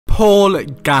Paul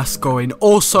Gascoigne,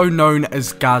 also known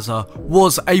as Gazza,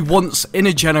 was a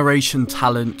once-in-a-generation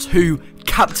talent who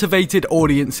captivated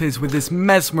audiences with his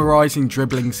mesmerising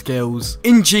dribbling skills,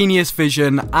 ingenious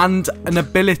vision, and an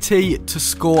ability to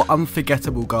score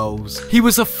unforgettable goals. He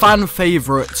was a fan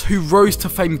favourite who rose to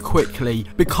fame quickly,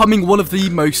 becoming one of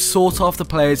the most sought-after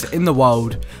players in the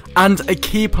world, and a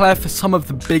key player for some of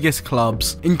the biggest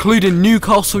clubs, including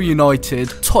Newcastle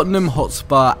United, Tottenham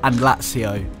Hotspur, and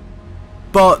Lazio.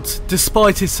 But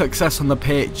despite his success on the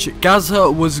pitch, Gazza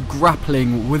was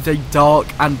grappling with a dark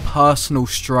and personal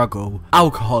struggle: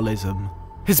 alcoholism.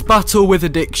 His battle with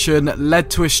addiction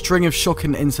led to a string of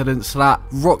shocking incidents that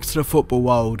rocked the football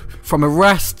world, from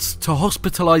arrests to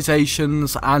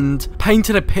hospitalisations, and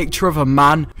painted a picture of a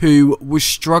man who was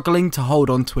struggling to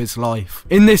hold on to his life.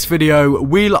 In this video,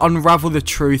 we'll unravel the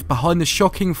truth behind the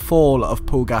shocking fall of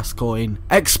Paul Gascoigne,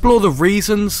 explore the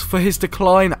reasons for his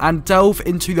decline, and delve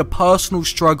into the personal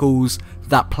struggles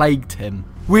that plagued him.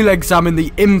 We'll examine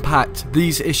the impact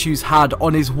these issues had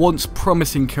on his once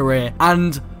promising career,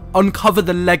 and uncover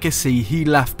the legacy he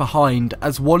left behind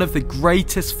as one of the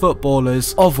greatest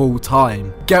footballers of all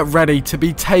time. Get ready to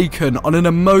be taken on an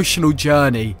emotional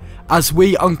journey as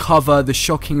we uncover the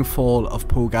shocking fall of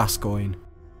Paul Gascoigne.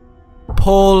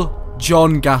 Paul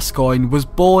John Gascoigne was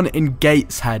born in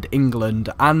Gateshead, England,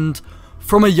 and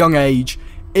from a young age,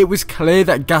 it was clear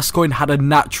that Gascoigne had a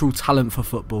natural talent for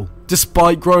football.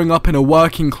 Despite growing up in a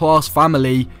working class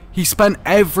family, he spent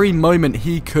every moment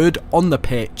he could on the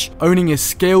pitch, owning his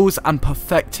skills and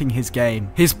perfecting his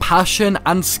game. His passion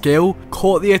and skill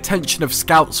caught the attention of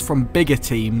scouts from bigger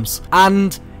teams,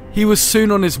 and he was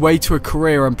soon on his way to a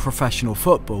career in professional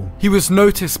football. He was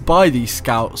noticed by these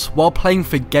scouts while playing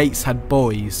for Gateshead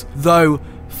boys, though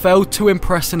failed to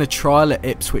impress in a trial at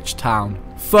Ipswich Town.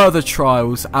 Further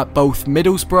trials at both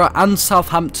Middlesbrough and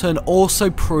Southampton also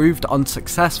proved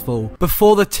unsuccessful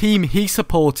before the team he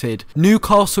supported,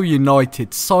 Newcastle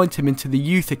United, signed him into the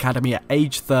youth academy at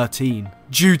age 13.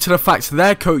 Due to the fact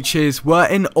their coaches were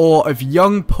in awe of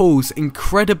young Paul's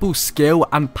incredible skill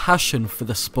and passion for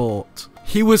the sport.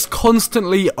 He was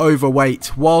constantly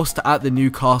overweight whilst at the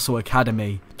Newcastle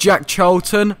academy. Jack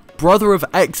Charlton, brother of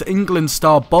ex-England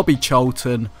star Bobby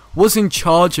Charlton, was in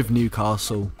charge of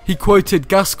Newcastle. He quoted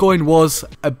Gascoigne was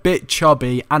a bit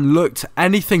chubby and looked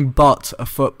anything but a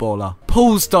footballer.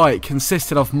 Paul's diet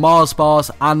consisted of Mars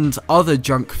bars and other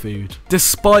junk food.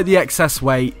 Despite the excess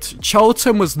weight,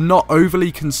 Charlton was not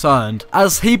overly concerned,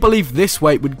 as he believed this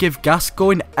weight would give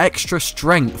Gascoigne extra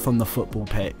strength on the football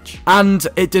pitch. And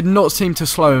it did not seem to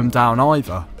slow him down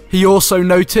either. He also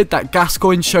noted that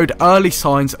Gascoigne showed early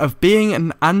signs of being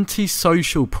an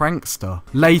antisocial prankster.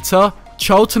 Later,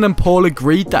 Charlton and Paul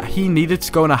agreed that he needed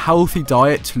to go on a healthy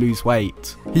diet to lose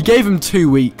weight. He gave him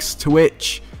 2 weeks, to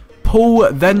which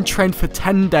Paul then trained for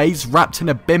 10 days wrapped in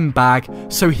a bin bag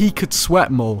so he could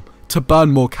sweat more to burn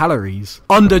more calories.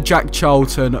 Under Jack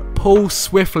Charlton, Paul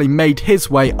swiftly made his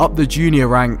way up the junior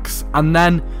ranks and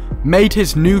then made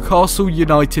his Newcastle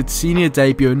United senior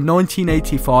debut in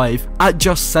 1985 at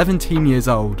just 17 years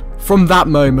old. From that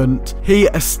moment, he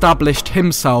established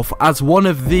himself as one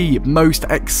of the most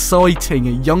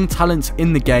exciting young talents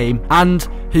in the game, and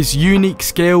his unique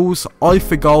skills, eye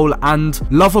for goal, and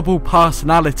lovable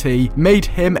personality made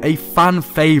him a fan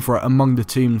favourite among the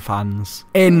Toon fans.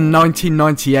 In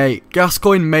 1998,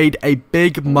 Gascoigne made a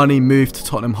big money move to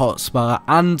Tottenham Hotspur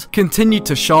and continued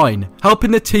to shine,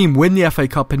 helping the team win the FA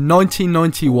Cup in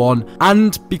 1991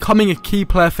 and becoming a key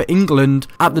player for England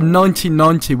at the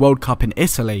 1990 World Cup in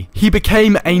Italy. He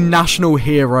became a national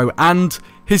hero, and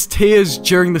his tears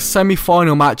during the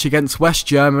semi-final match against West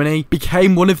Germany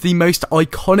became one of the most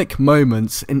iconic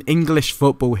moments in English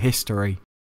football history.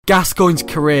 Gascoigne's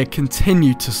career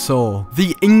continued to soar.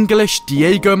 The English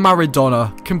Diego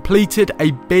Maradona completed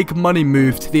a big money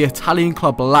move to the Italian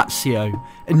club Lazio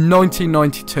in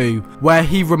 1992, where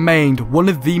he remained one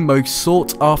of the most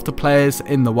sought after players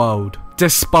in the world.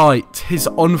 Despite his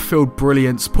on-field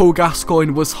brilliance, Paul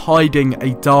Gascoigne was hiding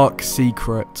a dark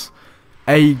secret: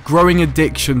 a growing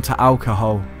addiction to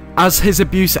alcohol. As his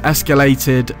abuse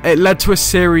escalated, it led to a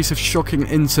series of shocking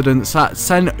incidents that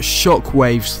sent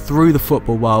shockwaves through the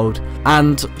football world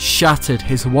and shattered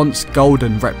his once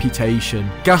golden reputation.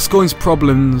 Gascoigne's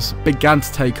problems began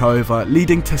to take over,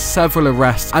 leading to several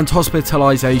arrests and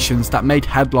hospitalisations that made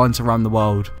headlines around the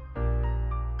world.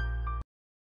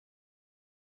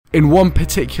 In one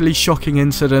particularly shocking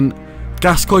incident,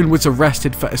 Gascoigne was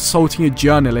arrested for assaulting a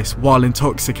journalist while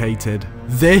intoxicated.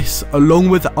 This, along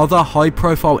with other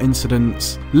high-profile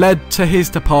incidents, led to his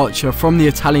departure from the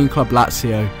Italian club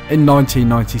Lazio in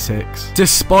 1996.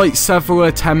 Despite several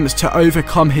attempts to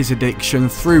overcome his addiction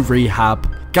through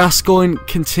rehab, Gascoigne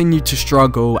continued to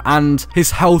struggle and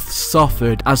his health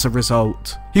suffered as a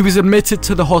result. He was admitted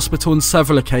to the hospital on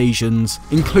several occasions,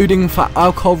 including for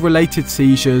alcohol-related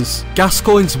seizures.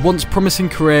 Gascoigne's once promising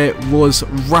career was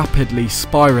rapidly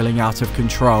spiralling out of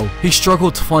control. He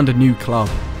struggled to find a new club.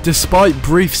 Despite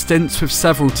brief stints with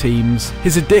several teams,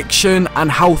 his addiction and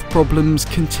health problems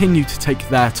continued to take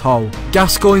their toll.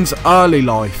 Gascoigne's early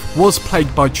life was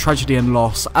plagued by tragedy and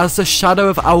loss as the shadow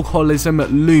of alcoholism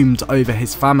loomed over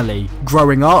his family.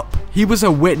 Growing up, he was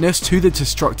a witness to the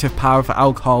destructive power of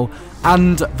alcohol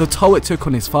and the toll it took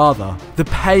on his father. The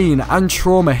pain and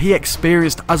trauma he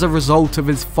experienced as a result of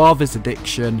his father's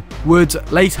addiction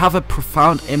would later have a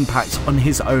profound impact on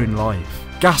his own life.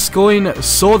 Gascoigne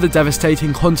saw the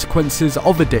devastating consequences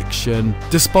of addiction.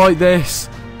 Despite this,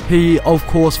 he of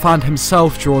course found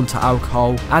himself drawn to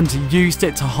alcohol and used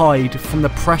it to hide from the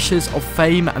pressures of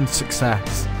fame and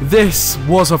success. This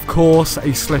was of course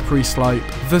a slippery slope.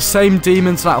 The same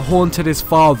demons that haunted his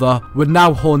father were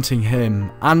now haunting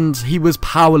him, and he was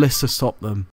powerless to stop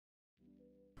them.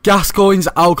 Gascoigne's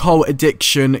alcohol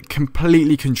addiction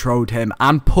completely controlled him,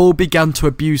 and Paul began to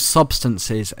abuse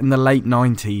substances in the late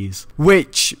 90s,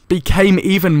 which became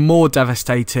even more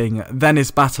devastating than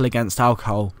his battle against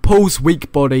alcohol. Paul's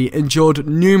weak body endured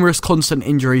numerous constant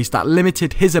injuries that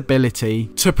limited his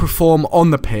ability to perform on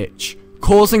the pitch,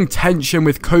 causing tension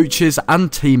with coaches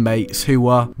and teammates who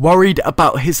were worried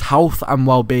about his health and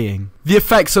well-being. The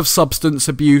effects of substance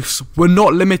abuse were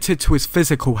not limited to his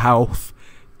physical health.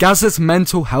 Gazza's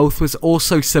mental health was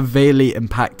also severely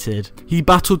impacted. He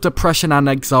battled depression and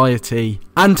anxiety,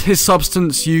 and his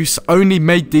substance use only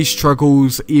made these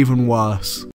struggles even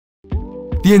worse.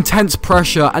 The intense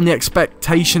pressure and the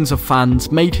expectations of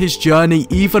fans made his journey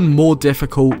even more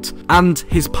difficult, and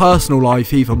his personal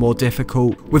life even more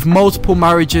difficult. With multiple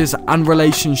marriages and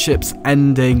relationships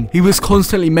ending, he was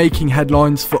constantly making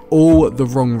headlines for all the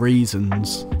wrong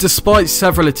reasons. Despite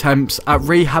several attempts at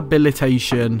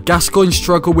rehabilitation, Gascoigne's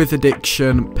struggle with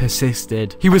addiction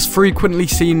persisted. He was frequently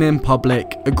seen in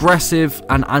public, aggressive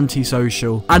and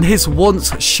antisocial, and his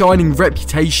once shining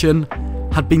reputation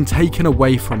had been taken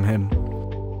away from him.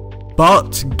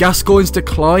 But Gascoigne's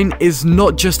decline is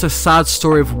not just a sad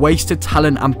story of wasted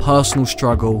talent and personal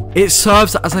struggle. It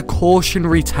serves as a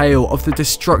cautionary tale of the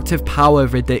destructive power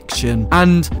of addiction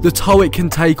and the toll it can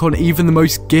take on even the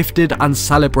most gifted and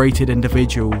celebrated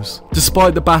individuals.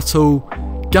 Despite the battle,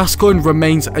 Gascoigne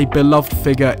remains a beloved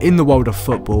figure in the world of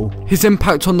football. His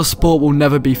impact on the sport will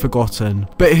never be forgotten,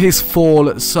 but his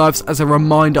fall serves as a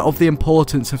reminder of the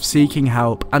importance of seeking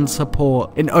help and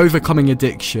support in overcoming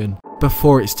addiction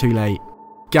before it's too late.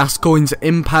 Gascoigne's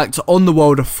impact on the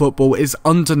world of football is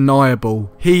undeniable.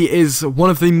 He is one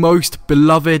of the most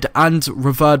beloved and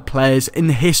revered players in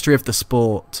the history of the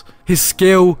sport. His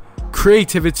skill,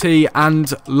 creativity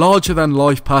and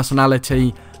larger-than-life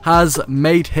personality has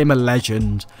made him a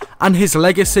legend, and his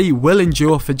legacy will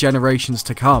endure for generations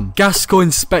to come.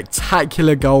 Gascoigne's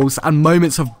spectacular goals and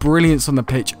moments of brilliance on the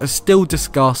pitch are still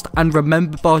discussed and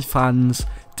remembered by fans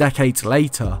decades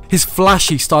later. His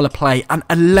flashy style of play and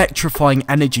electrifying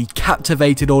energy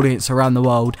captivated audiences around the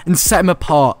world and set him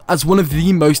apart as one of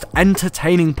the most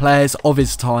entertaining players of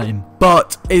his time.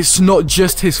 But it's not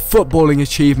just his footballing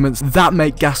achievements that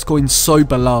make Gascoigne so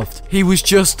beloved. He was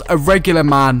just a regular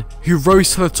man who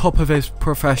rose to the top of his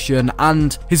profession,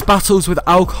 and his battles with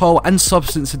alcohol and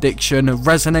substance addiction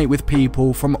resonate with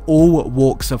people from all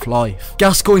walks of life.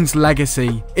 Gascoigne's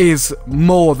legacy is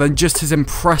more than just his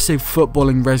impressive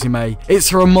footballing resume.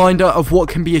 It's a reminder of what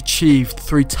can be achieved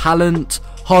through talent,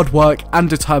 hard work and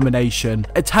determination,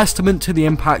 a testament to the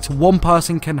impact one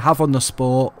person can have on the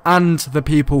sport and the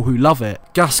people who love it.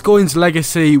 Gascoigne's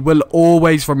legacy will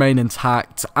always remain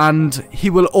intact, and he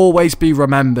will always be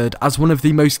remembered as one of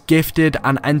the most gifted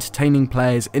and entertaining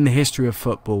players in the history of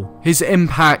football. His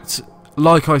impact,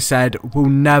 like I said, will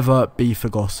never be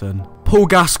forgotten. Paul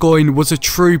Gascoigne was a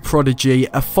true prodigy,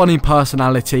 a funny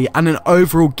personality and an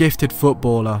overall gifted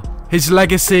footballer. His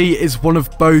legacy is one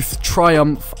of both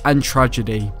triumph and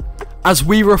tragedy. As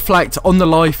we reflect on the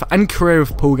life and career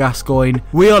of Paul Gascoigne,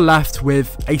 we are left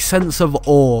with a sense of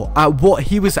awe at what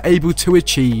he was able to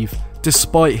achieve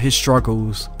despite his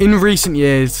struggles. In recent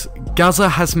years, Gazza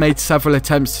has made several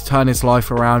attempts to turn his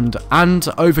life around and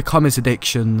overcome his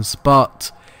addictions,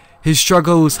 but his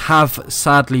struggles have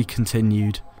sadly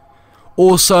continued.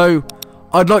 Also,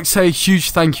 I'd like to say a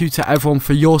huge thank you to everyone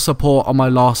for your support on my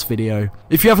last video.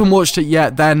 If you haven't watched it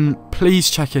yet, then please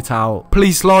check it out.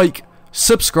 Please like,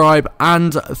 subscribe,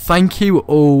 and thank you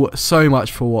all so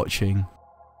much for watching.